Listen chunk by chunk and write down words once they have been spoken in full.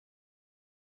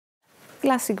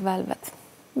Classic velvet.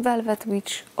 Velvet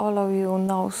which all of you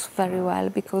knows very well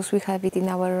because we have it in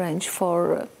our range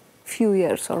for a few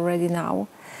years already now.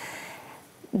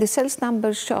 The sales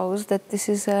number shows that this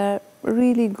is a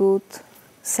really good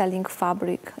selling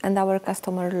fabric and our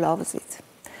customer loves it.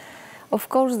 Of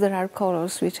course, there are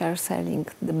colors which are selling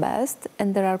the best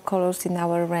and there are colors in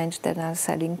our range that are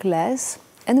selling less.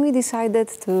 And we decided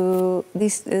to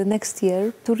next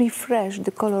year to refresh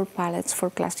the color palettes for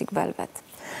classic velvet.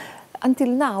 Until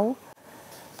now,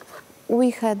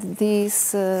 we have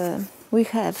these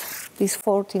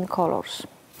 14 colors.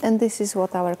 And this is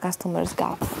what our customers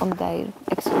got on their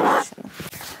exhibition.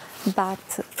 But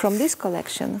from this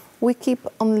collection, we keep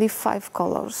only 5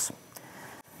 colors.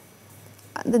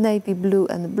 The navy blue,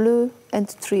 and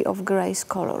 3 of grace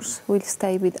colors will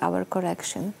stay with our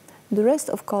collection. The rest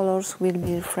of colors will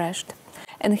be refreshed.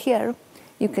 And here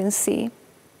you can see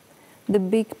the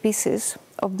big pieces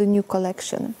of the new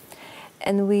collection.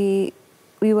 And we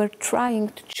were trying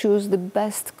to choose the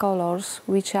best colors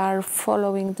which are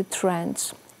following the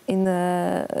trends in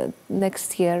the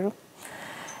next year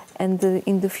and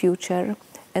in the future.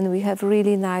 And we have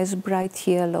really nice bright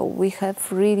yellow. We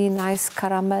have really nice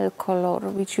caramel color,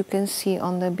 which you can see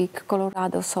on the big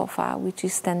Colorado sofa, which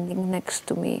is standing next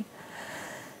to me.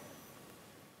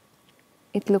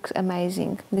 It looks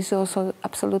amazing. This is also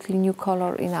absolutely new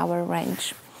color in our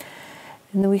range.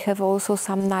 And we have also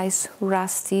some nice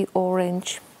rusty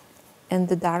orange and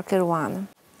the darker one.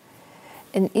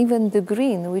 And even the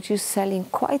green, which is selling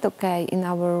quite okay in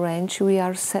our range, we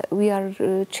are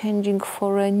changing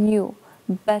for a new,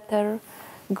 better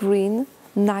green,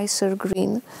 nicer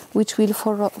green, which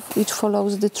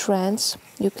follows the trends.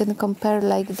 You can compare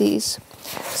like this.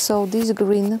 So this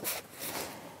green,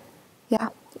 yeah,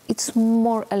 it's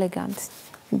more elegant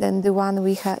than the one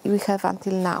we have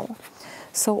until now.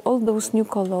 So all those new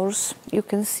colors you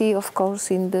can see, of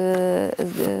course, in the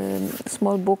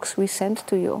small books we sent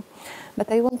to you. But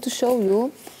I want to show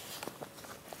you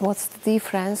what's the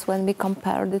difference when we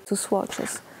compare the two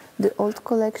swatches, the old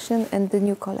collection and the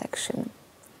new collection.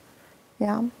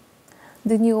 Yeah,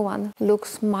 the new one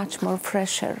looks much more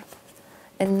fresher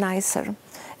and nicer.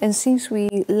 And since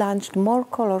we launched more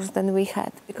colors than we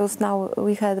had, because now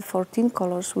we had 14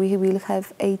 colors, we will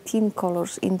have 18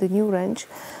 colors in the new range,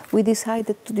 we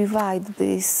decided to divide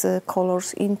these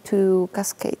colors into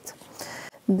cascade.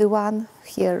 The one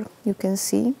here you can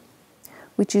see,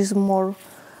 which is more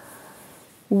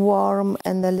warm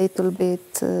and a little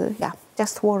bit, yeah,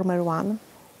 just warmer one.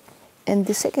 And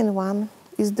the second one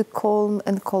is the calm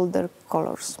and colder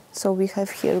colors. So we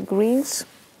have here greens,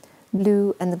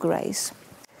 blue and grays.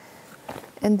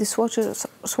 And the swatch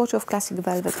of classic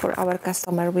velvet for our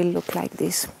customer will look like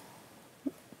this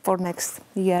for next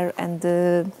year and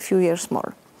a few years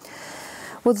more.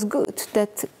 What's good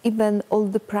that even all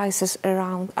the prices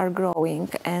around are growing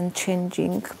and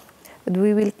changing, but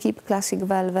we will keep classic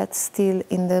velvet still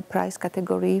in the price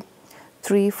category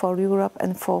 3 for Europe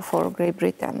and 4 for Great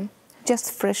Britain.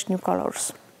 Just fresh new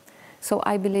colors. So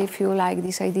I believe you like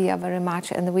this idea very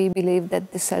much, and we believe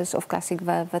that the sales of classic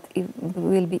velvet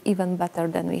will be even better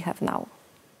than we have now.